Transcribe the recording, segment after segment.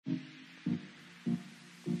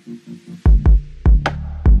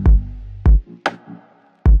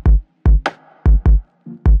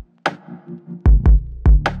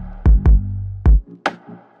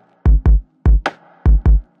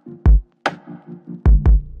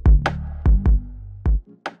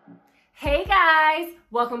Hey guys,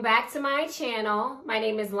 welcome back to my channel. My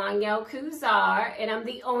name is Lanyel Kuzar and I'm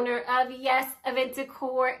the owner of Yes Event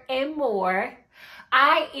Decor and More.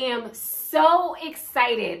 I am so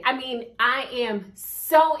excited. I am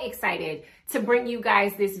so excited to bring you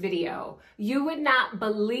guys this video. You would not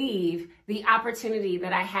believe the opportunity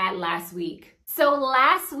that I had last week. So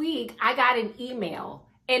last week I got an email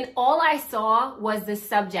and all I saw was the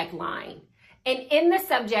subject line. And in the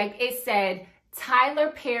subject it said,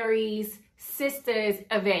 Tyler Perry's Sistas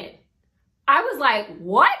event. I was like,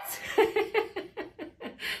 what?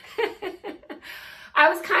 I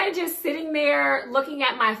was kind of just sitting there looking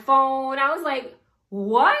at my phone. I was like,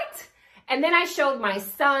 what? And then I showed my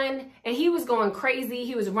son and he was going crazy.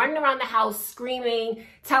 He was running around the house screaming,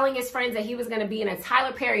 telling his friends that he was going to be in a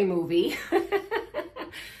Tyler Perry movie.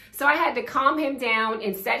 So I had to calm him down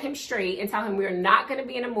and set him straight and tell him we're not going to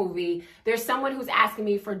be in a movie. There's someone who's asking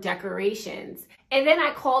me for decorations. And then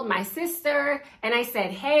I called my sister and I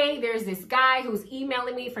said, hey, there's this guy who's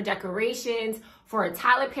emailing me for decorations for a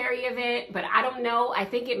Tyler Perry event, but I don't know. I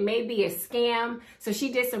think it may be a scam. So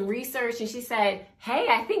she did some research and she said, hey,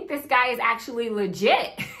 I think this guy is actually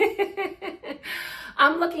legit.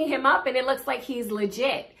 I'm looking him up and it looks like he's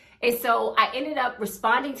legit. And so I ended up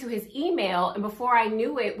responding to his email, and before I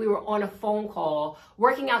knew it, we were on a phone call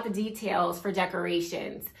working out the details for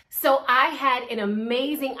decorations. So I had an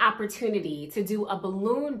amazing opportunity to do a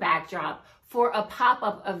balloon backdrop for a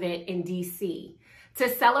pop-up event in DC. To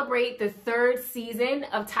celebrate the third season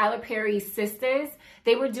of Tyler Perry's Sistas,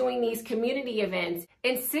 they were doing these community events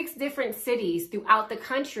in 6 different cities throughout the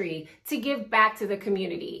country to give back to the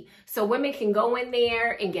community. So women can go in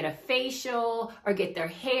there and get a facial or get their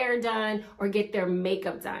hair done or get their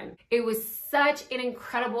makeup done. It was such an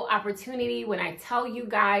incredible opportunity. When I tell you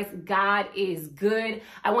guys, God is good,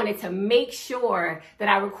 I wanted to make sure that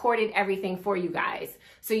I recorded everything for you guys.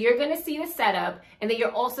 So you're gonna see the setup, and then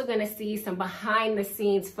you're also gonna see some behind the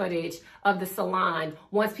scenes footage of the salon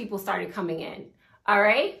once people started coming in. All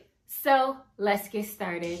right, so let's get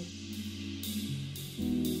started.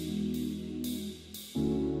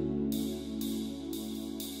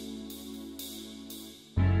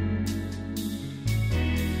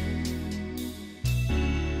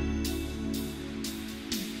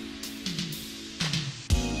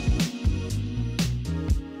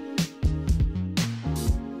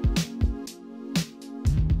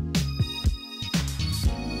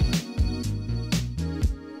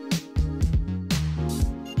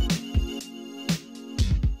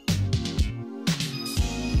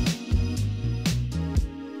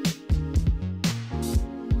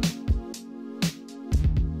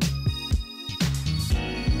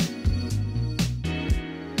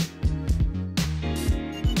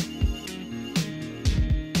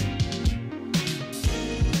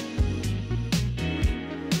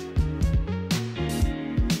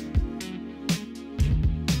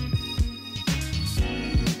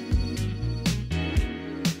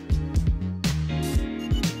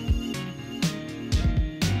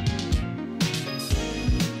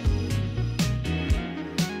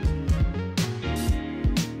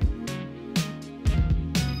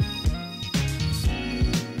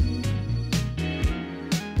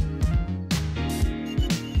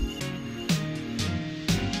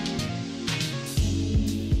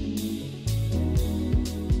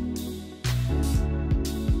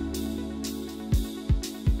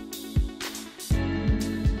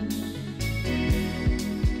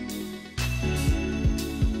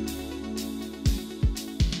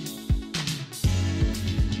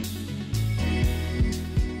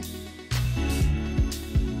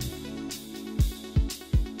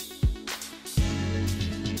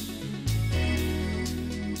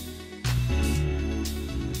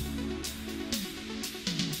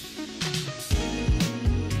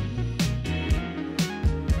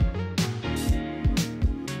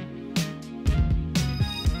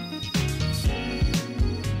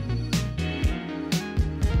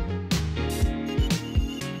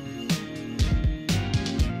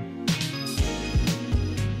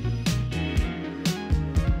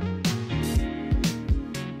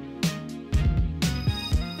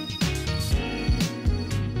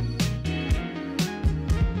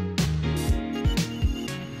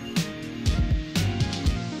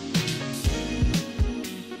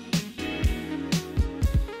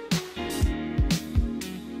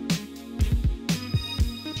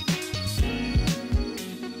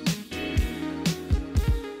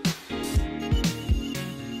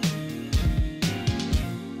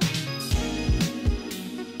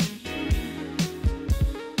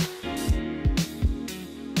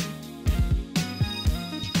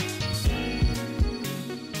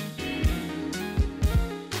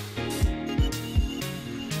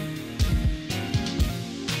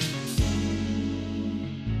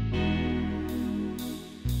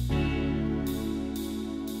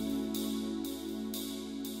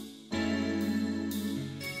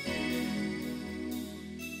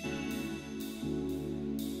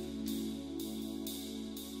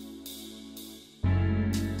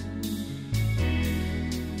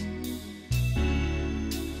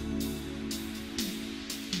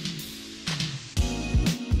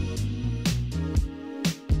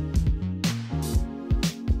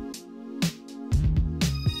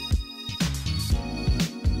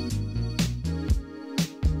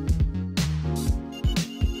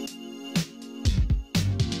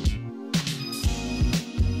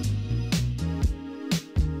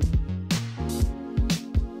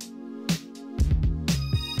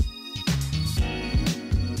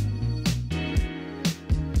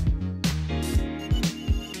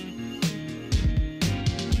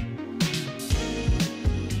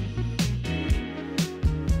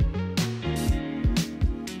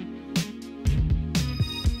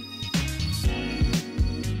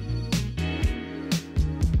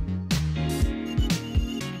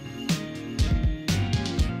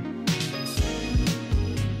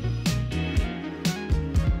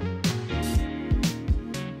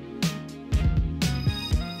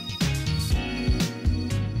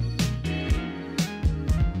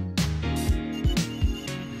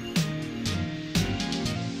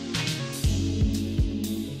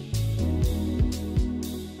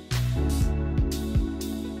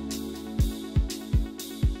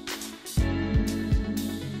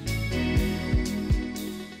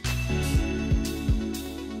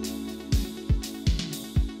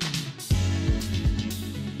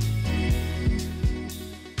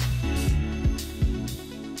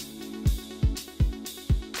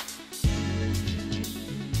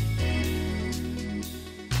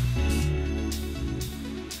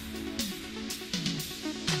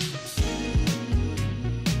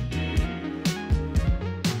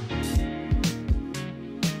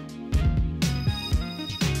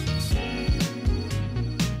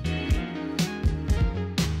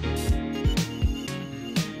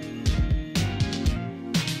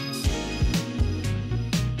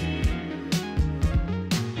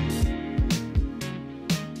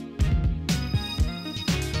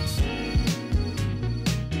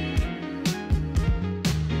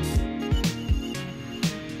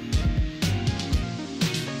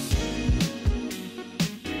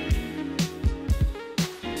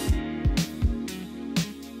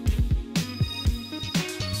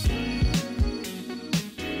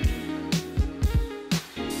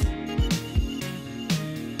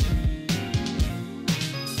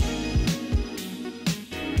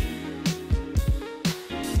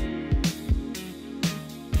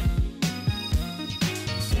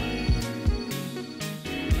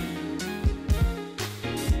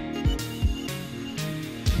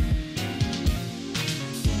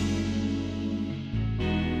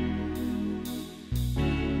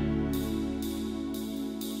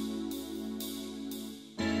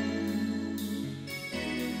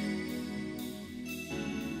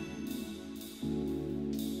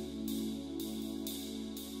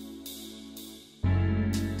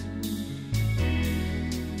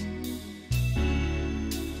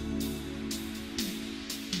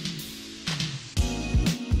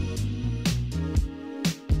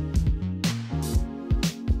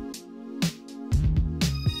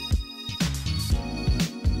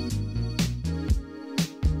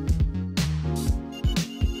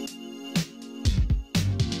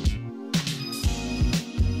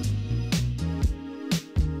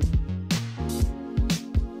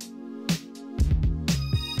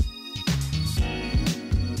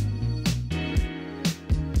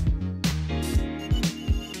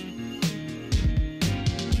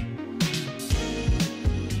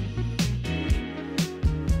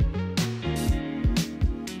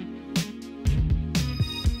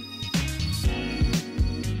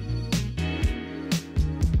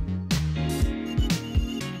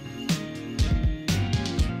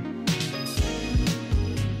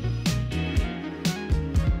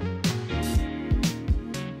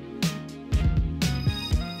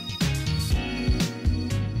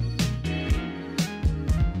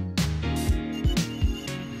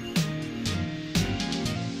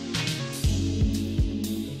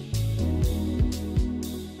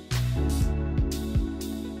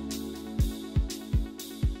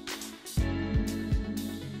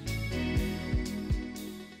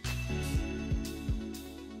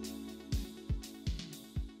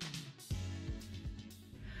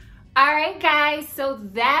 All right, guys, so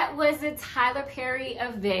that was a Tyler Perry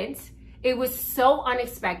event. It was so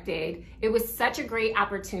unexpected. It was such a great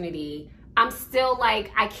opportunity. I'm still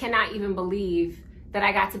like, I cannot even believe that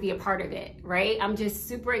I got to be a part of it, right? I'm just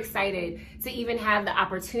super excited to even have the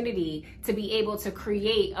opportunity to be able to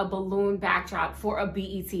create a balloon backdrop for a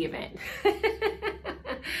BET event.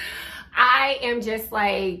 I am just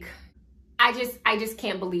like, I just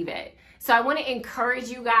can't believe it. So I want to encourage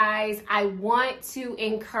you guys. I want to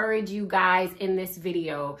encourage you guys in this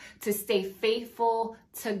video to stay faithful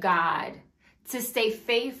to God, to stay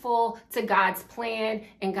faithful to God's plan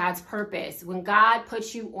and God's purpose. When God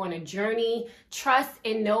puts you on a journey, trust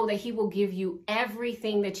and know that He will give you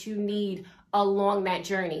everything that you need along that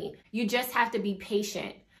journey. You just have to be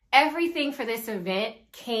patient. Everything for this event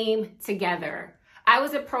came together. I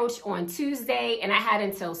was approached on Tuesday and I had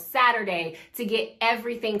until Saturday to get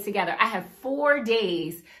everything together. I have 4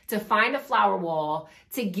 days to find a flower wall,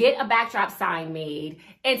 to get a backdrop sign made,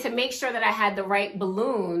 and to make sure that I had the right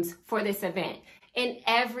balloons for this event. And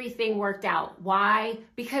everything worked out. Why?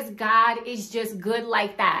 Because God is just good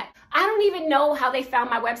like that. I don't even know how they found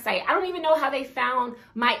my website. I don't even know how they found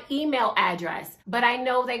my email address, but I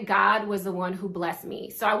know that God was the one who blessed me.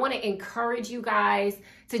 So I want to encourage you guys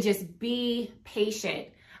to just be patient.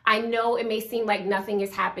 I know it may seem like nothing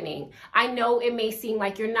is happening. I know it may seem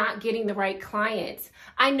like you're not getting the right clients.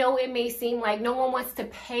 I know it may seem like no one wants to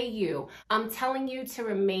pay you. I'm telling you to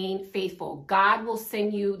remain faithful. God will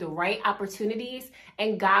send you the right opportunities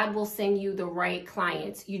and God will send you the right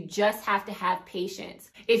clients. You just have to have patience.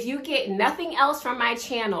 If you get nothing else from my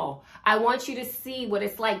channel, I want you to see what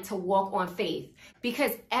it's like to walk on faith,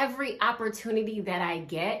 because every opportunity that I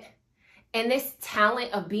get, and this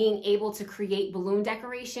talent of being able to create balloon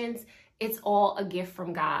decorations, it's all a gift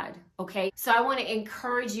from God, okay? So I want to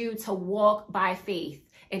encourage you to walk by faith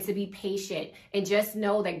and to be patient and just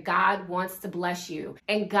know that God wants to bless you.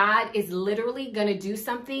 And God is literally going to do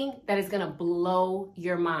something that is going to blow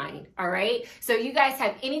your mind, all right? So you guys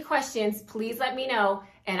have any questions, please let me know,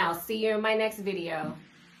 and I'll see you in my next video.